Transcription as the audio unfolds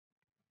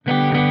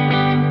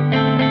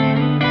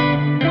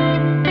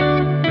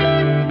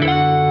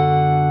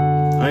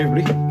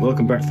everybody,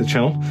 welcome back to the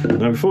channel.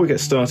 Now before we get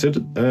started,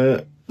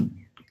 a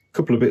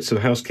couple of bits of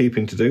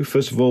housekeeping to do.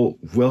 First of all,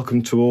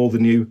 welcome to all the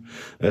new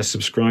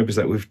subscribers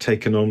that we've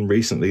taken on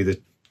recently.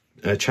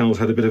 The channel's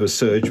had a bit of a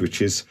surge,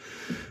 which is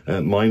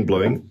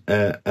mind-blowing,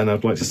 and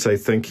I'd like to say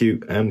thank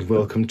you and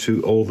welcome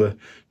to all the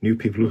new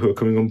people who are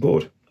coming on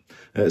board.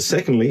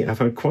 Secondly, I've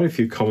had quite a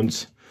few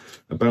comments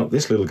about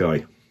this little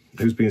guy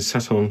who's been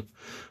sat on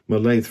my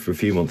lathe for a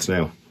few months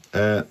now.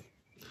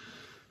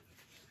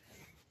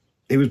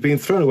 He was being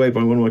thrown away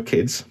by one of my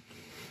kids,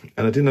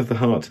 and I didn't have the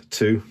heart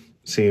to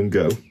see him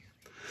go.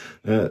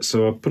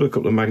 So I put a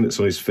couple of magnets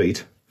on his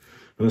feet,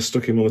 and I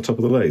stuck him on the top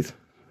of the lathe.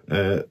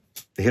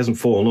 He hasn't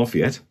fallen off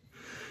yet,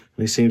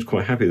 and he seems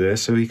quite happy there,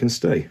 so he can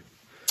stay.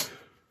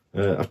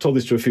 I've told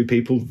this to a few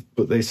people,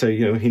 but they say,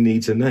 you know, he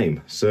needs a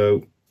name.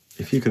 So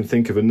if you can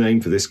think of a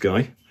name for this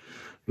guy,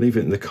 leave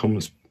it in the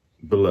comments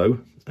below,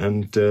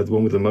 and the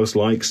one with the most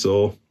likes,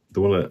 or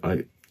the one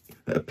that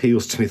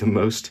appeals to me the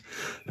most,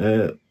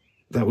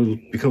 that will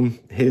become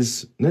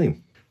his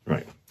name.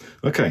 Right,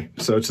 okay,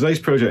 so today's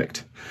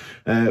project.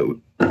 I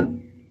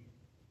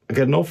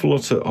get an awful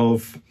lot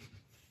of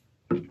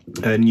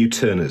new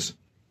turners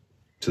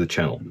to the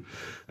channel,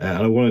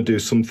 and I want to do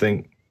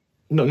something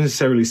not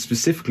necessarily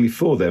specifically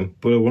for them,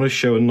 but I want to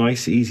show a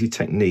nice easy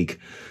technique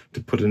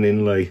to put an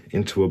inlay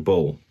into a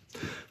bowl.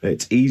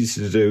 It's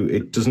easy to do,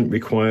 it doesn't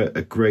require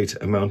a great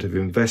amount of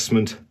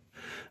investment,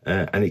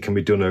 and it can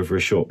be done over a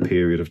short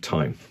period of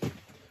time.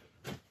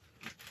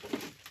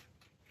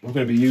 What I'm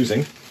going to be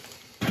using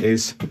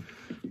is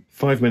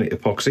 5-minute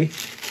epoxy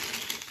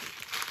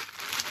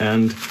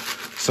and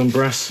some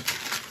brass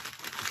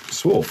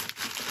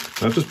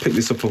swarf. Now, I've just picked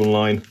this up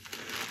online.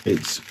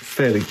 It's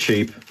fairly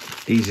cheap,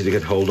 easy to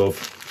get hold of,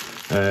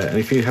 and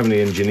if you have any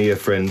engineer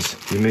friends,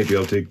 you may be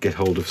able to get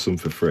hold of some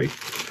for free.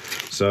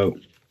 So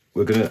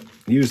we're going to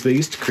use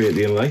these to create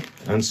the inlay,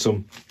 and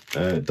some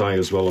dye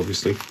as well,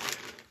 obviously,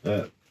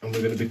 and we're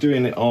going to be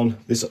doing it on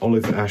this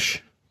olive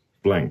ash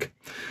blank.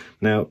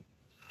 Now,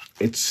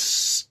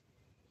 it's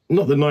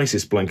not the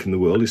nicest blank in the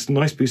world. It's a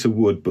nice piece of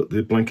wood, but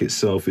the blank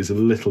itself is a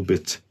little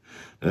bit,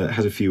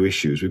 has a few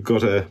issues. We've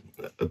got a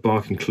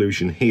bark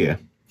inclusion here,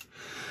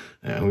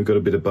 and we've got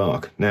a bit of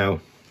bark. Now,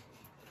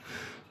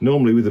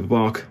 normally with the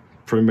bark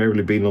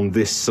primarily being on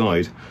this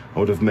side, I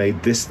would have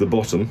made this the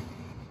bottom,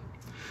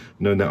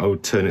 knowing that I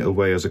would turn it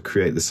away as I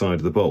create the side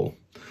of the bowl.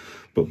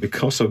 But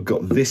because I've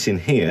got this in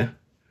here,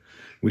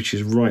 which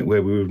is right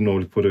where we would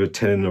normally put a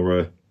tenon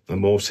or a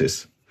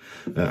mortise,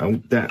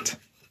 and that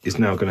is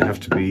now going to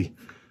have to be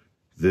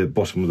the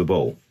bottom of the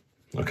bowl.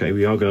 Okay,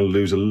 we are going to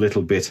lose a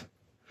little bit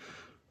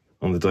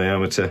on the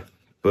diameter,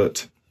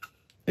 but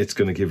it's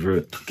going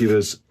to give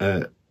us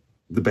the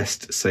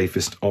best,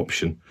 safest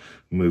option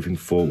moving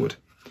forward.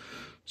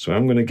 So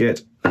I'm going to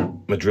get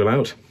my drill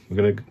out. We're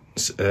going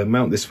to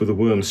mount this with a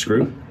worm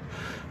screw,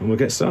 and we'll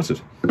get started.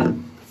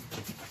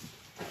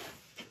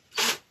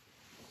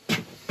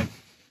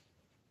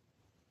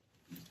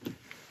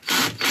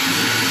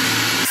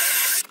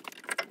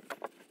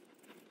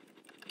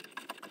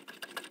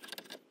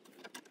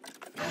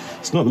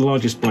 It's not the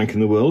largest blank in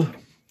the world,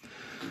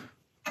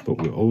 but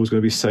we're always going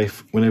to be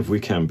safe whenever we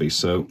can be.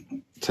 So,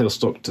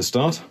 tailstock to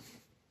start.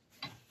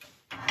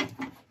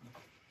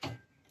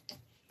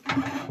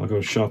 I'll go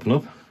and sharpen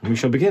up, and we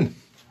shall begin.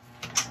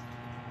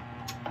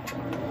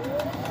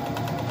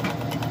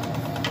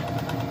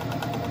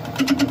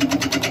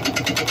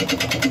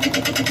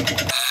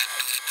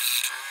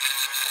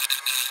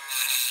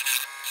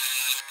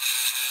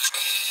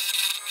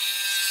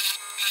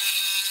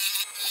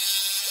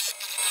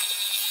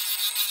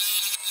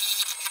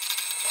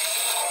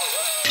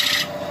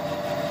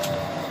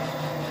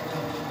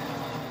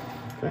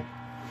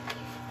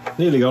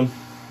 Nearly gone.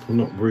 I'm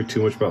not worried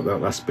too much about that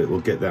last bit. We'll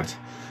get that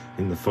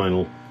in the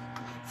final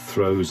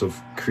throes of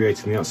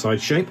creating the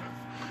outside shape.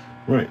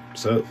 Right,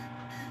 so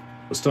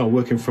we'll start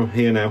working from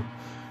here now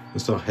and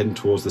start heading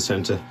towards the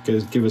centre.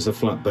 Give us a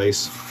flat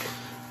base,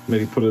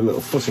 maybe put a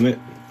little foot in it,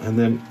 and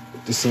then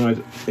decide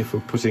if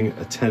we're putting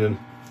a tenon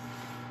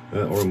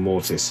or a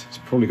mortise. It's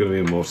probably going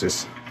to be a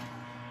mortise.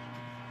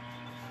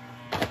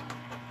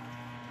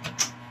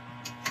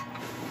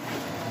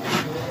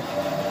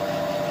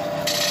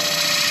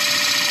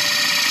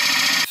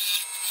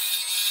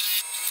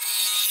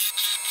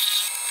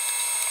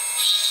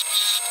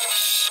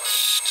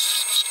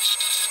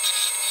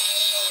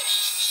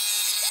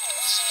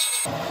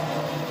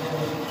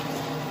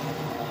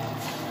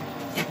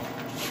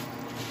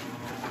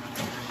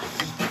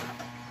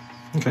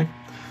 Okay,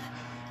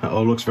 that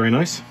all looks very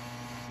nice.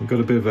 We've got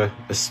a bit of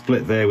a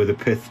split there with a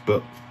pith,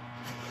 but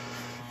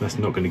that's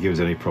not going to give us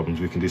any problems.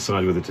 We can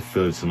decide whether to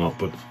fill it or not,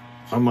 but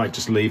I might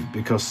just leave it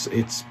because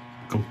it's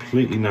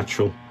completely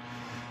natural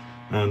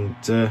and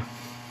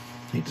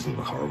it doesn't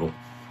look horrible.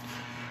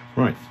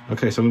 Right,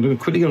 okay, so I'm going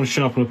to quickly go and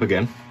sharpen up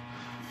again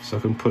so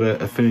I can put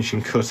a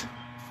finishing cut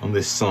on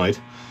this side,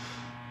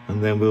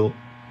 and then we'll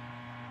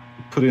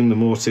put in the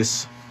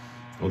mortise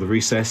or the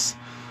recess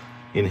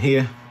in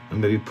here, and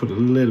maybe put a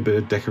little bit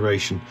of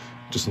decoration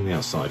just on the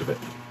outside of it.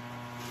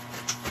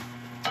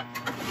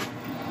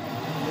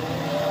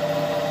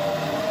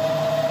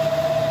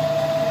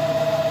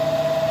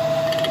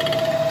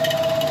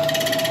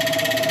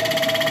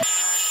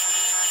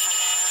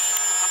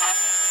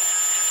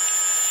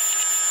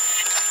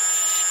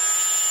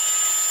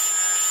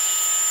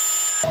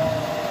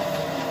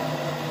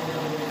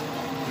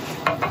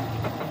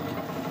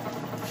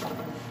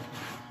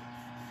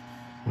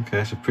 Okay,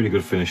 that's a pretty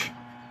good finish.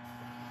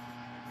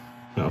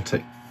 That'll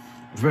take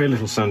very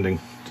little sanding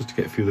just to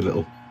get a few of the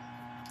little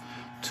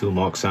tool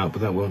marks out,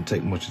 but that won't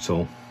take much at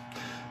all.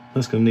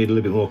 That's going to need a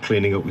little bit more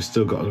cleaning up. We've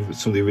still got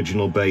some of the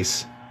original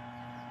base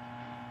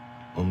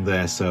on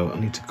there, so I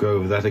need to go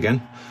over that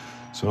again.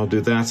 So I'll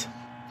do that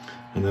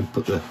and then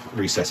put the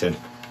recess in.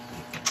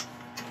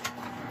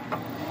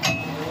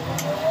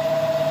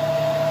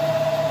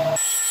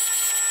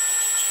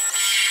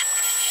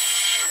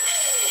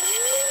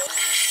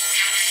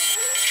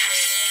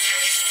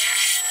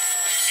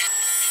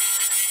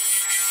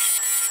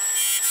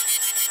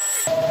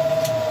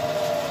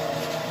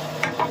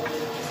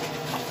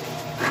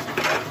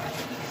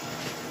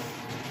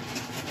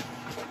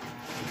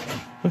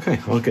 Okay,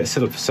 I'll get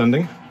set up for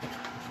sanding.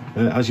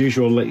 As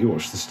usual, I'll let you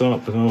watch the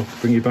start, but I'll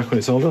bring you back when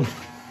it's all done.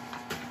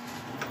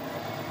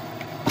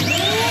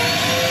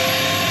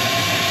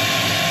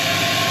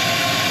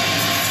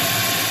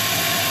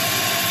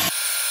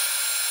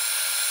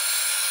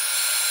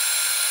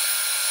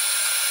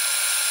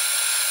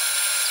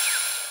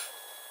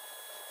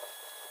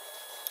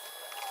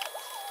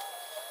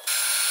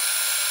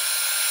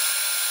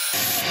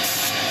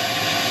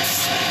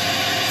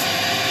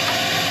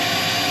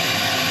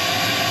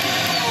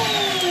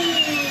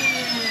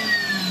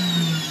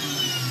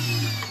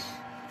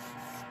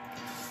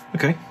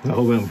 Okay, that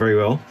all went very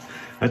well.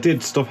 I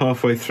did stop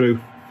halfway through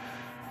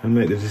and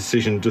make the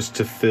decision just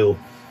to fill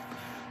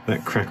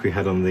that crack we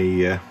had on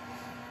the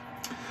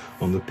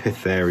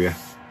pith area,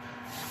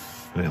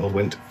 and it all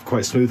went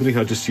quite smoothly.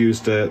 I just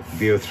used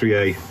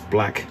VO3A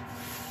black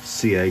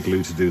CA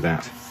glue to do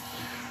that.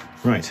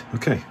 Right,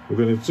 okay, we're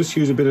going to just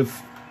use a bit of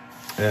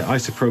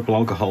isopropyl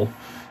alcohol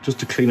just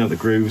to clean out the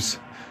grooves,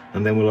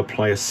 and then we'll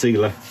apply a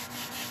sealer,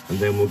 and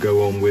then we'll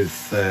go on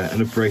with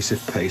an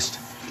abrasive paste.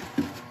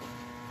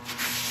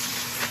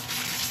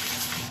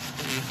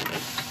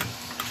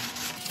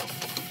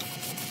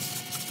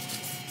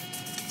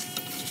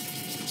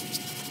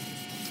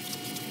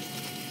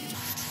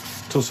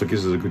 It also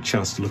gives us a good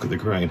chance to look at the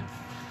grain.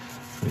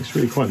 And it's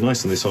really quite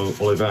nice on this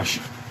olive ash.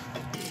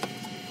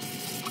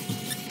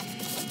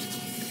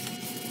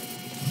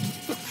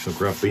 Shall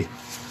grab the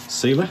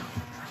sealer,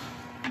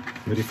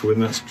 ready for when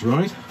that's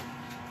dried.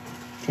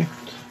 Okay,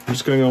 I'm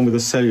just going on with a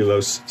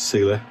cellulose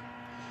sealer.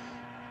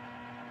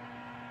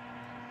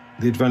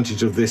 The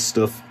advantage of this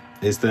stuff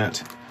is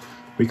that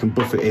we can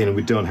buff it in and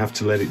we don't have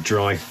to let it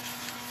dry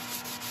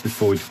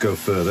before we go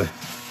further.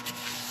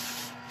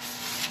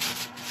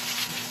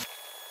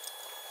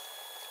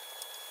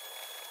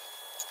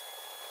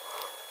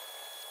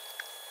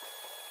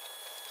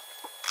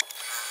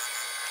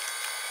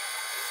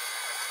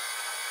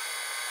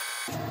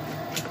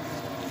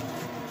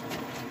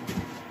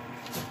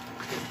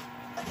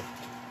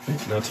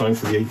 Now time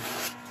for the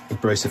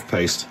abrasive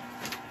paste.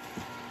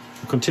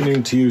 I'm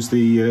continuing to use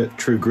the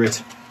True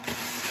Grit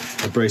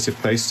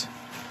abrasive paste.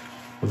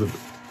 Other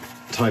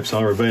types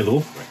are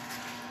available.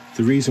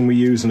 The reason we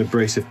use an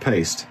abrasive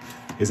paste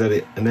is that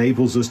it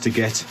enables us to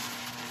get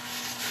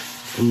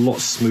a lot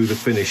smoother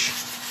finish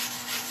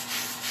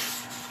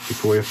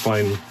before we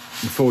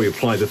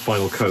apply the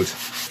final coat.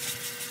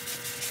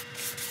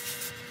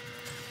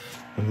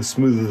 And the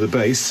smoother the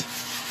base,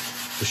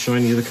 the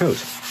shinier the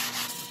coat.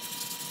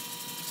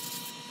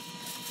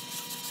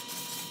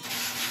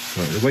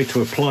 Right, the way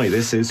to apply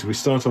this is we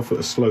start off at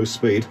a slow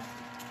speed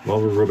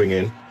while we're rubbing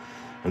in,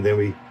 and then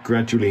we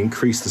gradually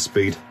increase the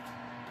speed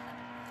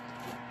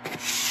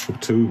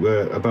up to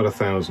about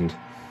 1,000.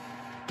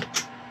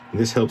 And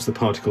this helps the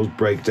particles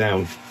break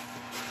down,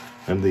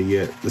 and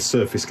the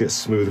surface gets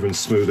smoother and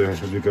smoother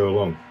as we go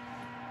along.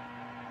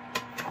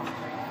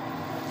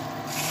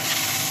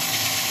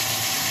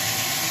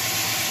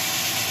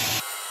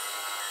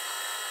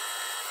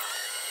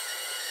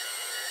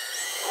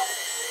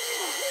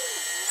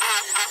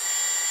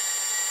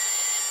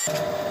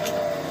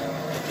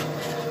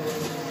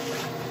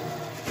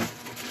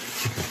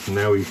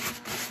 Now we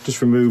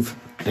just remove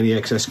any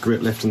excess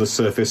grit left on the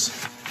surface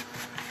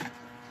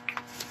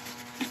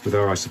with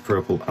our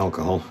isopropyl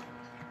alcohol.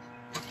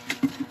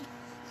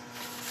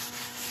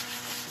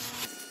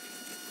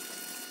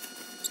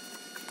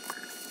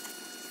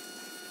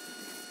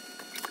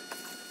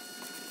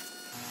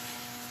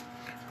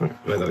 Right,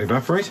 let that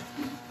evaporate.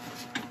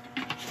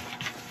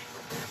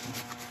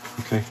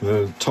 Okay,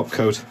 the top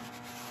coat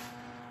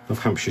of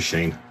Hampshire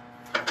Shane.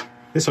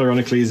 This,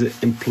 ironically, is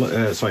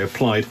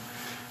applied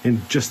in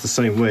just the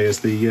same way as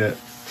the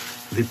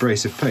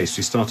abrasive paste.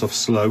 You start off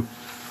slow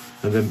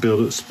and then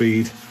build up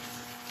speed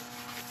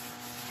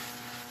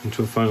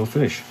into a final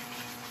finish.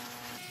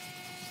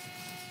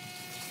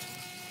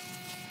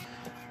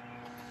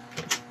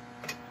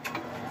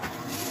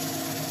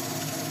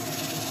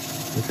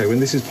 Okay, when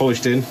this is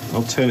polished in,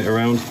 I'll turn it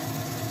around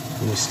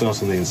and we'll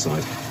start on the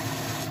inside.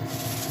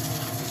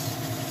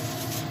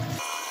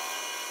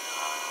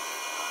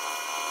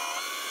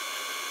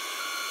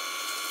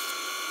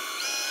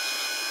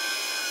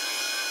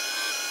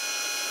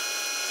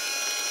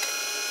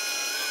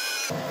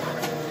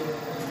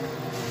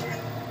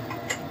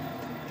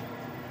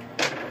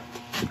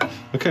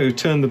 Okay, we've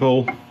turned the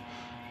bowl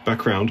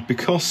back round.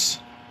 Because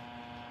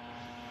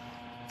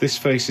this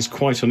face is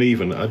quite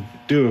uneven, I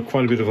do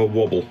quite a bit of a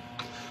wobble.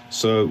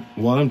 So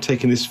while I'm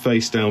taking this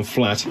face down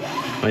flat,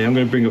 I am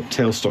going to bring up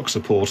tailstock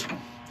support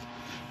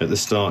at the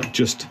start,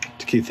 just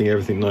to keep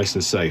everything nice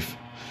and safe.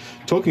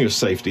 Talking of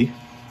safety,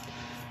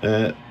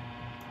 a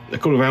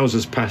couple of hours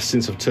has passed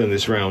since I've turned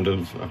this round,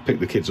 and I've picked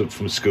the kids up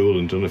from school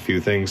and done a few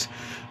things.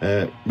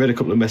 Read a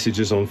couple of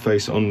messages on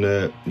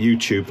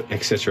YouTube,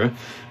 etc.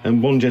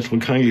 And one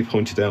gentleman kindly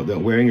pointed out that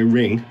wearing a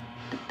ring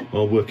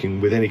while working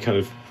with any kind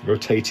of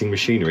rotating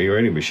machinery or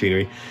any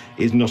machinery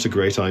is not a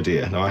great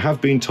idea. Now, I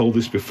have been told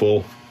this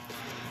before,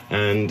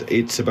 and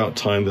it's about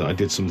time that I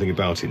did something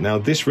about it. Now,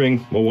 this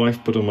ring my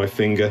wife put on my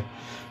finger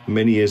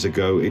many years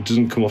ago. It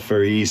doesn't come off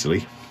very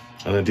easily,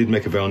 and I did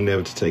make a vow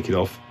never to take it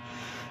off.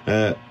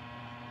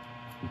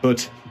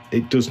 But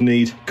it does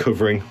need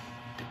covering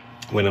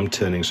when I'm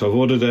turning. So I've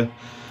ordered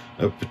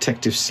a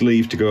protective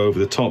sleeve to go over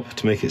the top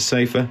to make it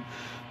safer.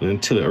 And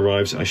until it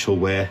arrives, I shall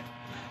wear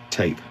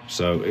tape.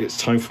 So it's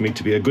time for me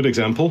to be a good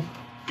example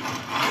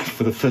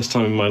for the first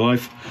time in my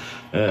life.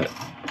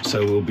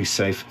 So we'll be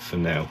safe for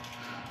now.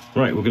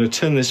 Right, we're going to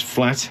turn this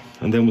flat,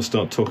 and then we'll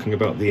start talking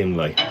about the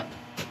inlay.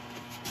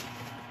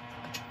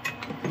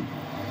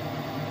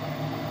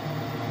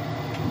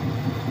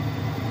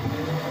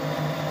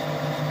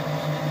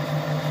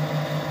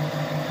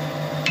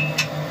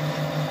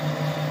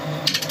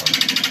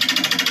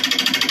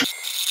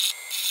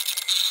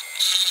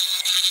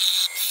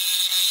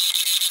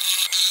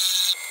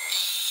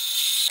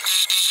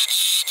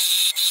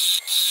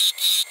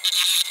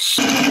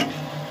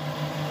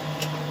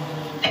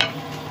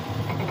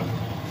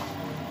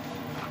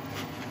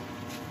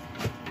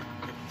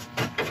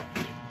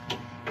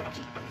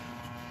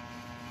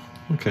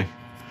 Okay,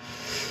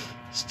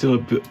 still a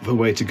bit of a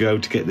way to go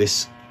to get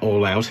this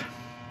all out,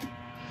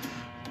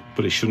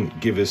 but it shouldn't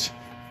give us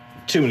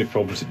too many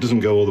problems. It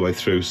doesn't go all the way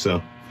through,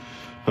 so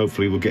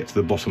hopefully we'll get to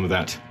the bottom of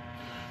that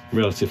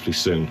relatively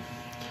soon.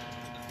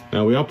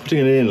 Now, we are putting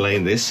an inlay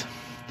in this,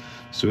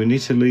 so we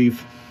need to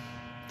leave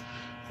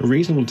a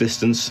reasonable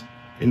distance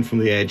in from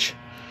the edge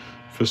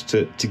for us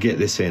to get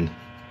this in.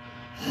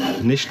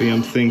 Initially,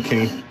 I'm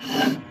thinking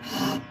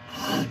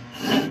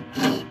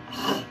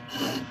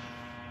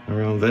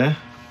around there.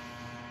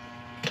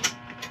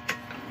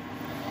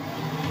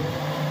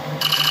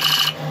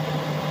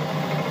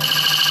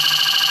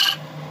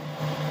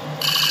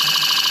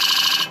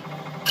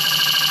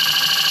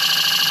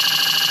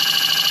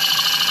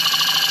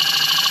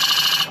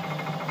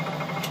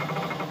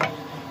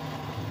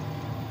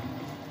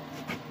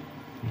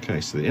 Okay,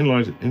 so the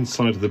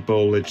inside of the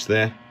bowl edge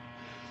there,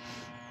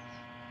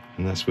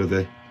 and that's where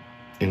the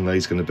inlay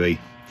is going to be.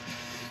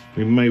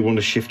 We may want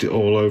to shift it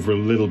all over a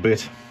little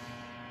bit,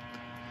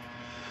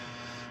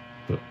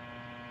 but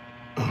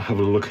I'll have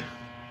a look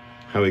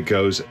how it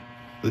goes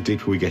the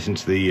deeper we get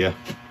into the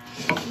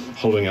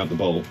hollowing out the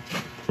bowl.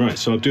 Right,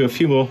 so I'll do a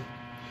few more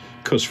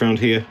cuts around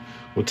here.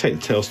 We'll take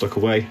the tailstock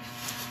away,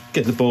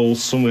 get the bowl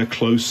somewhere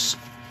close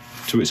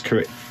to its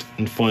correct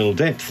and final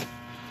depth,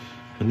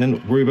 and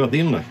then worry about the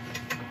inlay.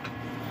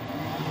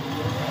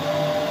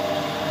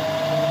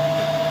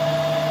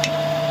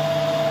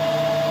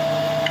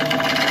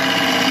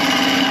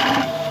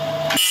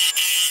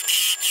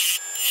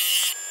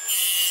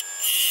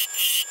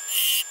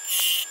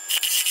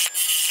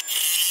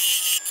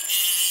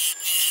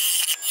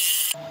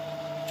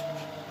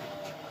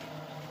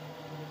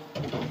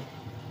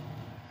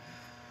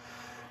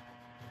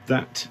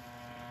 That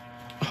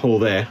hole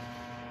there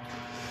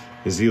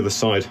is the other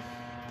side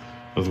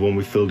of the one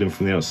we filled in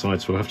from the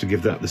outside, so we'll have to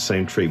give that the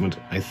same treatment,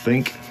 I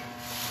think.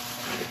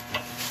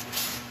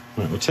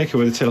 Right, we'll take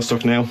away the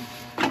tailstock now.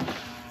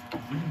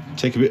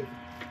 Take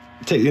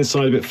the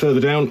inside a bit further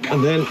down,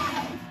 and then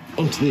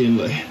onto the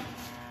inlay.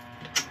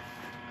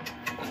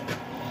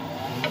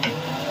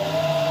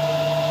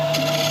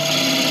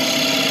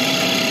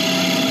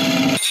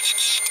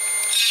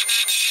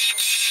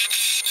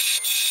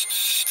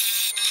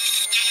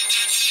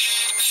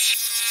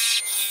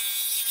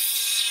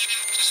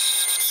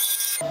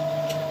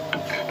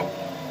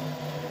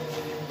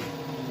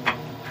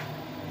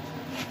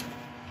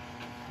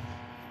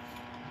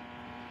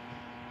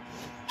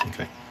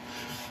 Okay,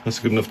 that's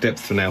a good enough depth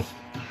for now.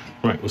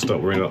 Right, we'll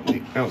start worrying about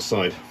the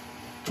outside.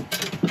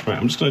 Right,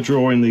 I'm just going to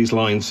draw in these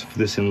lines for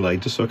this inlay,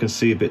 just so I can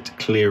see a bit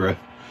clearer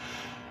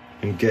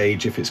and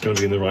gauge if it's going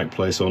to be in the right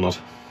place or not.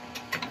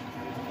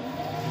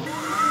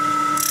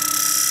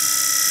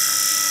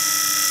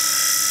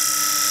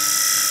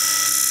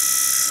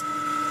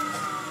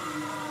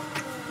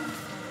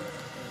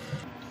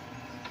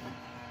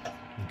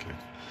 Okay,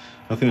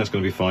 I think that's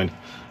going to be fine.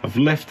 I've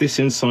left this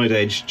inside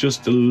edge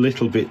just a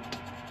little bit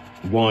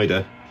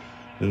wider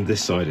than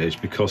this side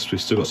edge because we've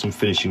still got some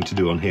finishing to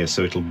do on here,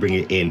 so it'll bring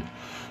it in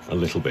a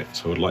little bit.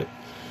 So I'd like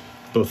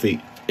both the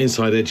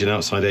inside edge and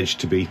outside edge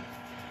to be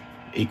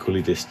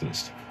equally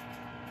distanced.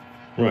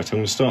 Right, I'm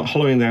going to start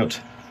hollowing out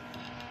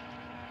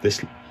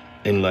this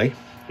inlay.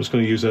 I'm just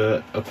going to use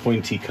a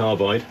pointy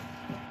carbide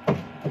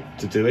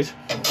to do it.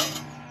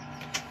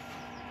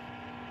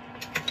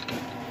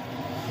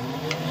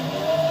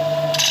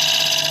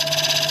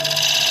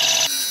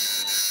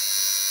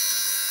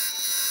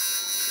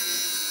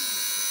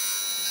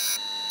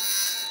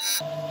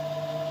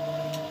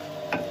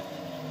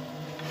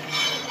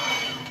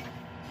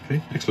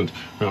 Excellent.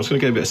 Now I'm just going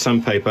to get a bit of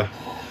sandpaper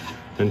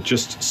and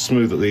just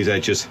smooth up these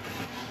edges,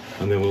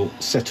 and then we'll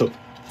set up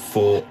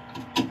for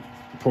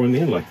pouring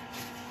the inlay.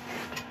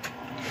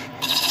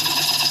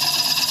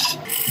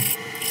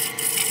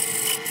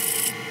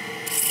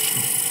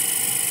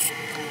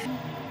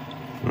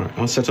 All right,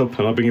 I'll set up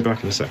and I'll bring you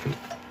back in a second.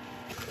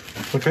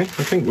 Okay, I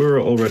think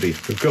we're all ready.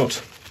 We've got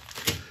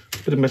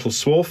a bit of metal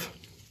swarf.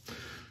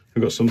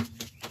 We've got some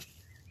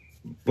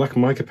black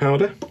mica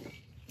powder.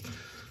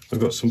 I've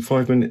got some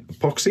 5-minute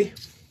epoxy,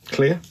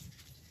 clear.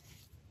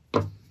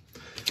 Got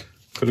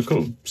a couple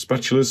of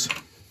spatulas.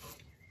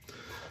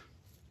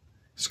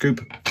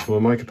 Scoop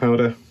for mica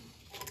powder.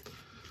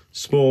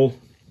 Small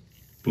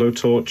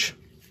blowtorch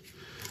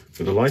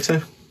with a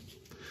lighter.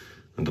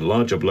 And a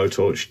larger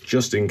blowtorch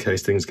just in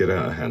case things get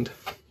out of hand.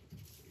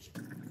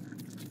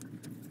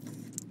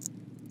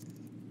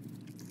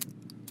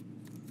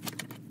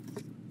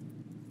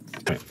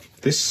 Okay.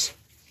 This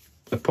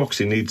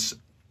epoxy needs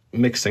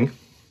mixing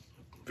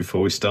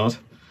before we start.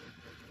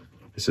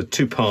 It's a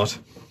 2-part,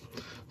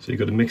 so you've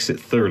got to mix it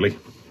thoroughly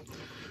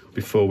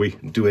before we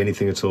do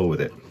anything at all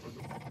with it.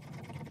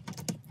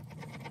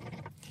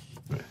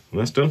 Right, when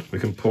that's done, we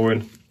can pour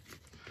in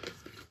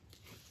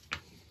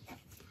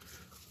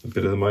a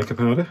bit of the mica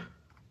powder.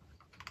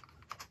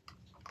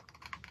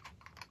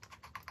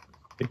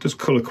 It does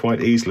colour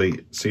quite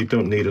easily, so you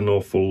don't need an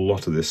awful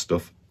lot of this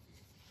stuff.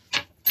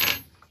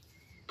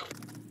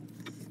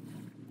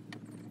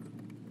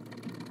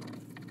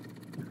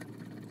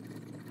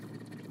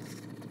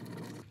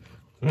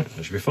 Right,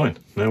 that should be fine.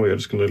 Now we are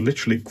just going to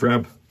literally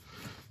grab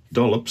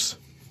dollops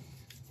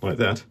like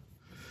that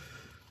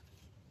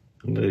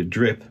and let it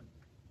drip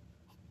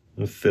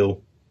and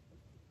fill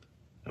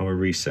our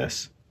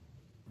recess.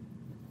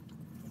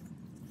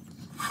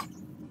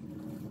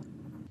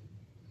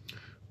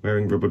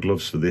 Wearing rubber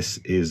gloves for this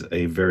is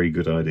a very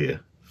good idea.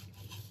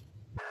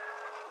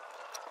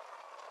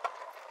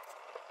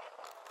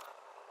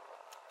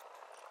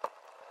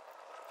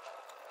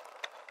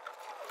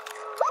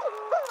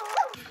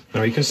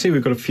 Now you can see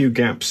we've got a few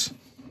gaps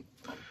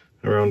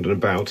around and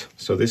about,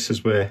 so this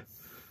is where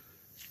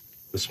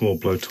the small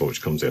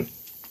blowtorch comes in.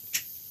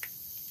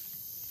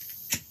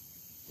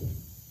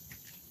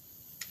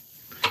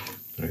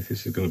 Now if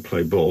this is going to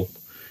play ball,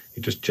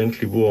 you just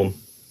gently warm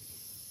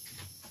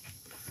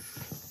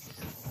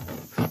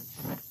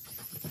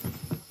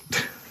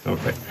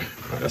okay,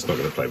 right, that's not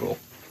going to play ball.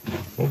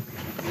 Oh.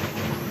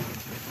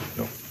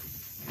 No.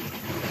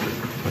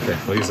 Okay,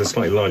 I'll use a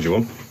slightly larger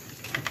one.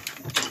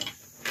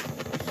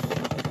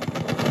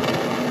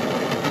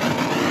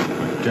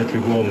 Gently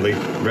warm the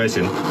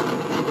resin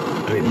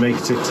and it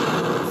makes it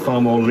far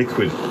more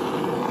liquid,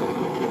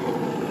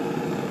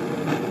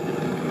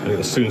 and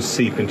it'll soon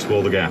seep into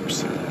all the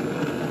gaps.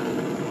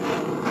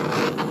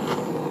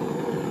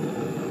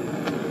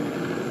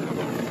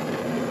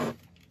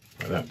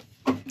 Like that.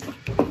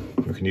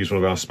 We can use one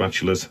of our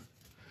spatulas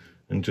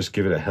and just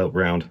give it a help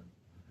round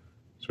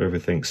so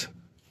everything's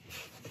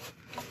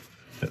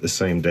at the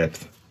same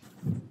depth.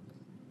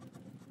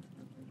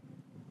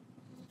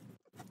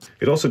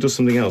 It also does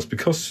something else,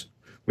 because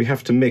we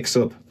have to mix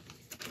up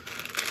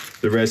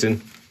the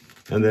resin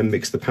and then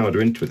mix the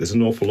powder into it. There's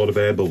an awful lot of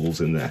air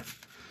bubbles in there,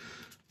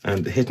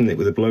 and hitting it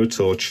with a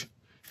blowtorch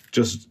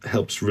just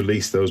helps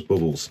release those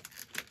bubbles.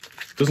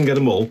 Doesn't get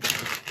them all,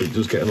 but it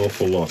does get an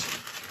awful lot.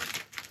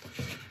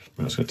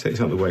 I'm just going to take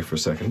this out of the way for a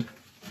second,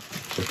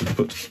 so I can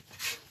put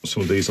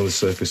some of these on the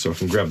surface so I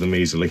can grab them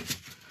easily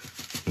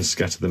and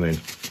scatter them in.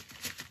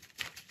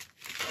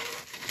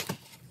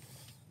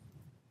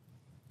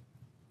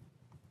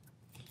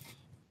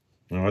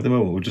 Now at the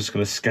moment we're just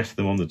going to scatter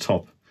them on the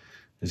top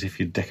as if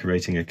you're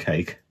decorating a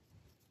cake.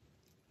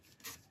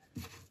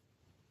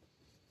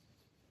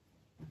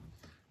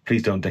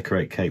 Please don't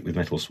decorate cake with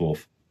metal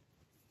swarf.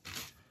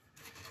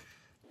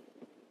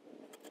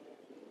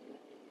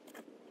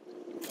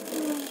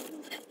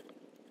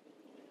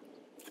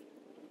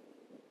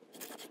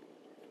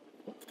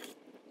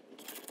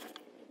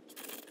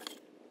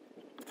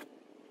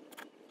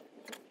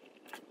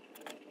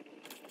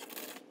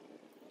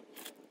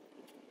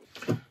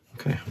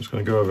 Okay, I'm just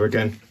going to go over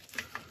again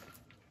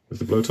with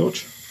the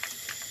blowtorch.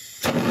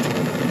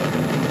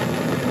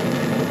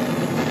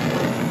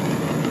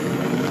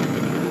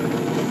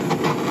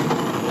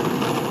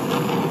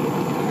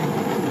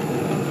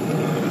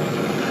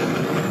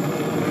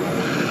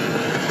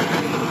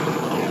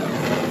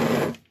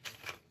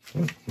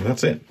 And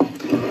that's it.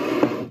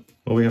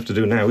 All we have to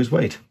do now is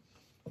wait.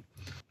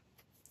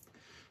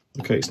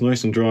 Okay, it's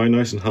nice and dry,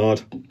 nice and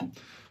hard.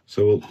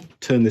 So we'll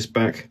turn this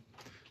back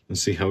and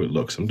see how it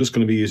looks. I'm just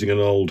going to be using an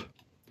old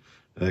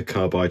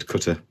carbide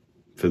cutter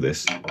for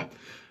this.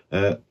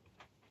 I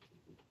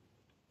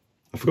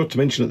forgot to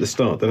mention at the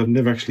start that I've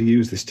never actually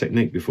used this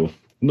technique before.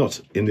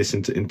 Not in this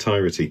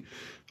entirety.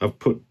 I've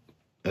put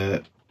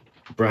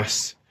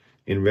brass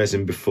in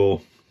resin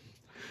before,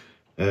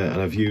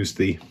 and I've used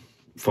the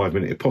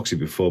 5-minute epoxy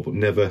before, but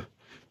never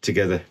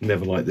together,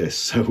 never like this.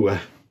 So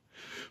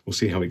we'll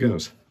see how it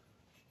goes.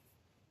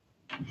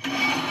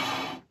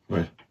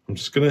 Right, I'm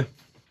just going to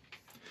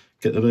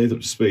get the lathe up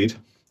to speed,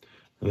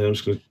 and then I'm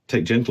just going to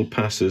take gentle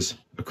passes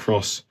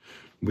across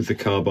with the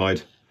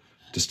carbide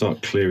to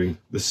start clearing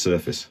the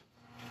surface.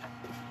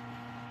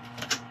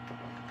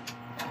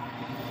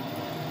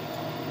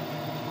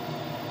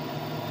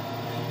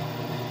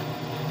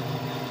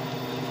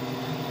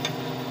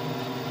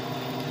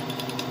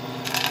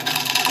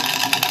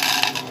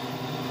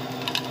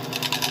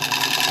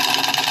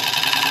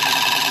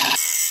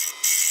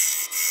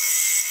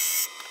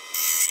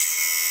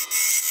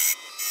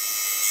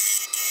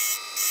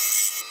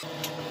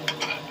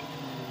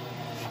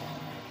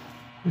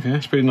 Okay,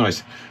 that's pretty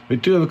nice. We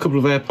do have a couple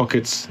of air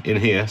pockets in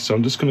here, so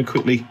I'm just going to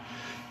quickly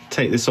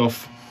take this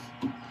off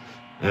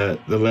the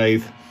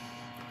lathe,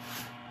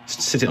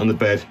 sit it on the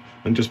bed,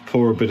 and just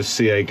pour a bit of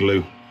CA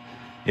glue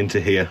into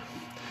here,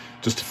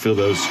 just to fill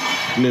those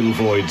little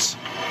voids.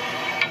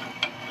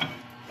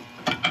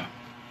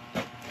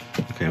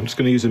 Okay, I'm just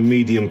going to use a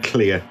medium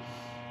clear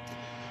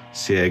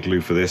CA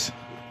glue for this.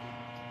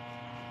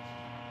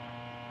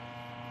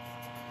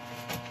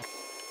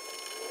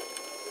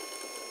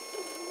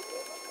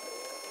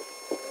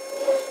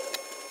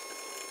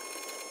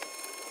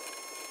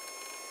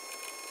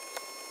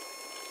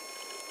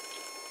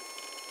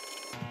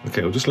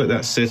 Okay, we'll just let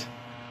that sit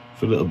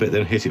for a little bit,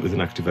 then hit it with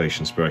an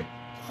activation spray.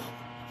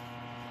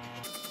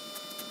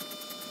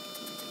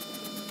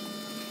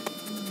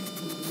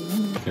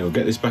 Okay, we'll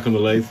get this back on the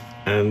lathe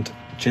and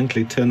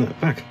gently turn that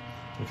back.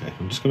 Okay,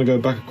 I'm just going to go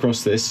back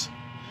across this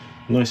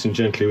nice and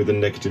gently with a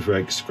negative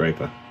rake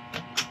scraper.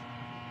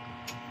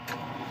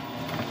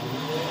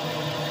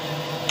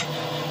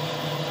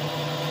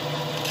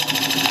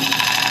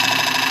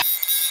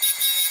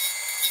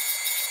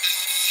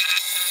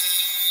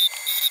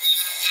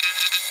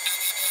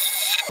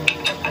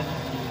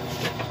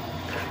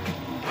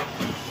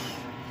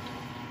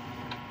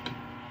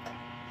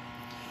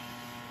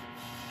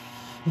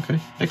 Okay,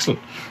 excellent.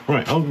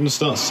 Right, I'm going to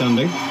start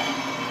sanding.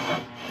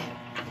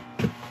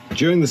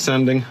 During the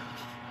sanding,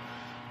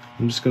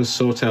 I'm just going to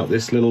sort out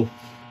this little,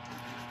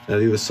 the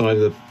other side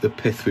of the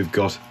pith we've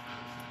got,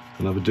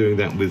 and I'll be doing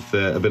that with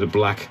a bit of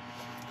black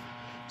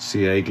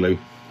CA glue.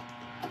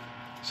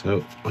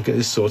 So I'll get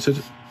this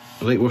sorted.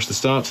 I'll late wash the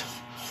start,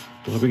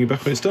 but I'll bring you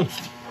back when it's done.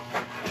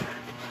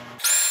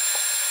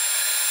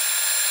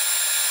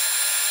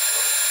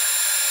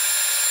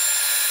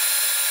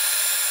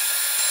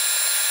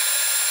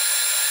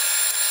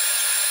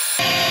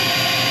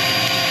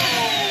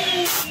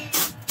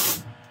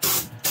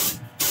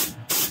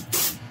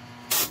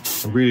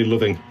 I'm really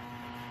loving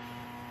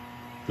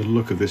the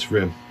look of this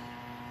rim.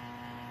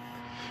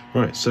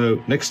 Right,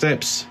 so next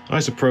steps,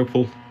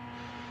 isopropyl,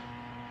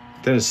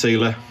 then a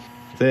sealer,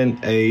 then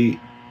a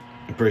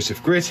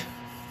abrasive grit,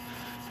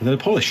 and then a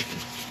polish.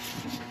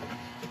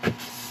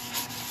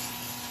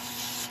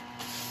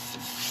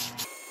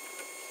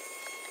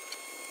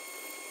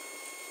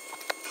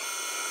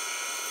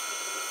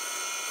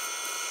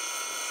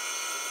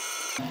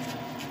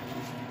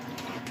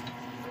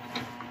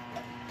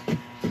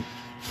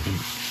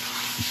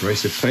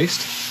 Abrasive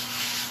paste.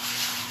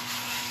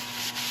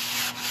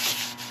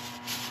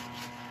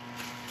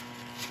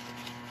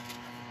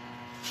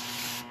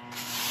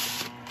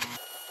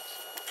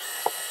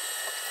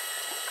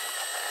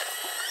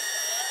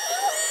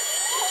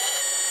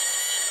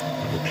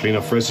 We'll clean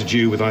off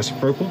residue with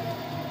isopropyl.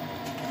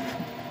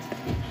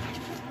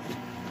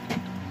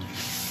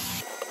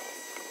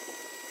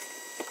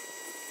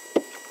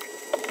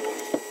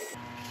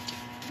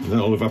 And that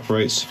all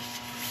evaporates,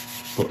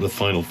 put in the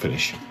final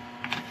finish.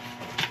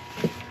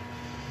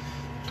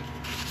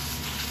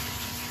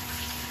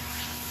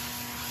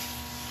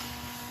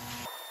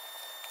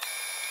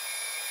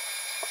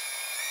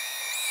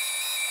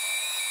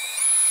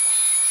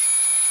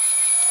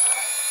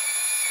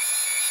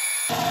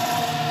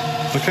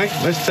 Okay,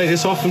 let's take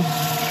this off and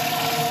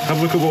have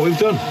a look at what we've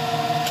done.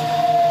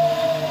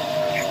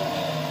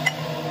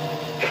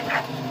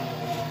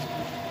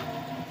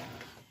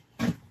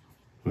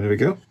 There we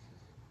go.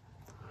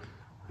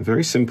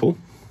 Very simple,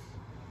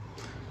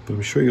 but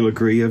I'm sure you'll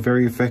agree, a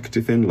very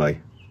effective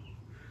inlay.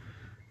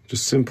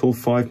 Just simple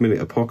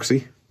 5mm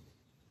epoxy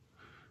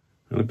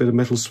and a bit of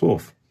metal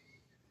swarf.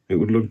 It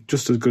would look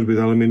just as good with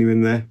aluminium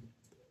in there.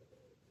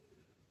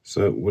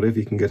 So whatever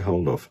you can get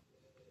hold of.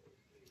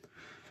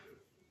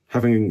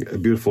 Having a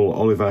beautiful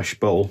olive ash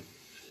bowl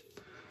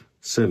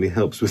certainly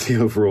helps with the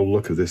overall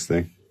look of this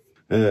thing.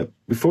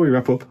 Before we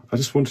wrap up, I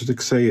just wanted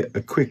to say a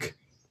quick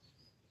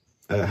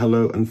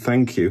hello and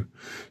thank you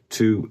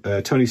to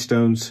Tony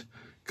Stones,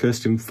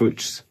 Kirsten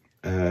Futz,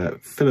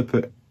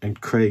 Philippa and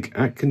Craig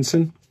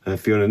Atkinson,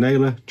 Fiona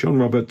Naylor, John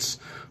Roberts,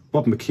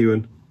 Bob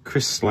McEwen,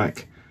 Chris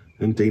Slack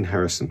and Dean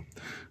Harrison,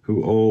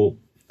 who all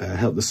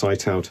helped the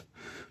site out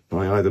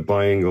by either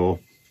buying or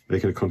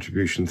making a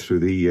contribution through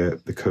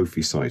the Ko-fi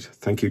site.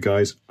 Thank you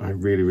guys, I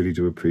really, really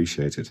do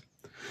appreciate it.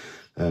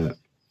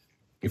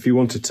 If you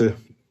wanted to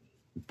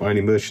buy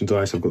any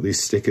merchandise, I've got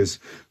these stickers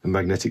and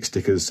magnetic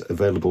stickers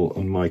available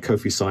on my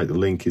Ko-fi site. The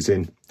link is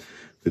in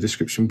the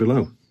description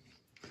below.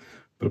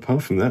 But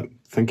apart from that,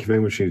 thank you very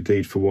much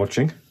indeed for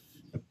watching.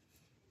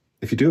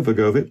 if you do have a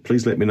go of it,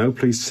 please let me know.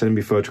 Please send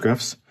me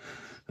photographs.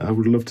 I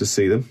would love to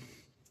see them.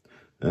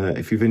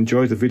 If you've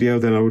enjoyed the video,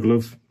 then I would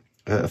love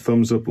a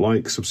thumbs up,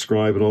 like,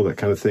 subscribe and all that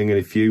kind of thing. And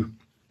if you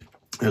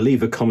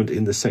leave a comment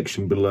in the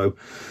section below,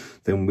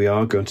 then we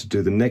are going to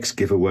do the next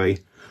giveaway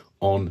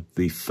on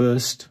the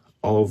 1st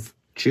of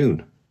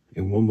June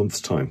in 1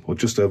 month's time, or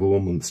just over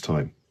 1 month's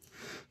time.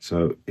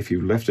 So if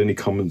you've left any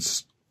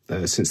comments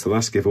since the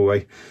last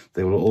giveaway,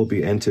 they will all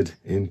be entered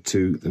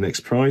into the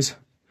next prize.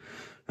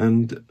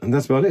 And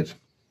that's about it.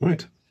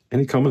 Right.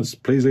 Any comments,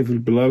 please leave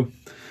it below.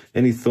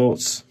 Any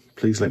thoughts,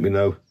 please let me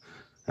know.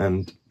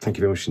 And thank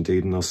you very much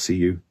indeed, and I'll see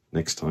you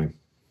next time.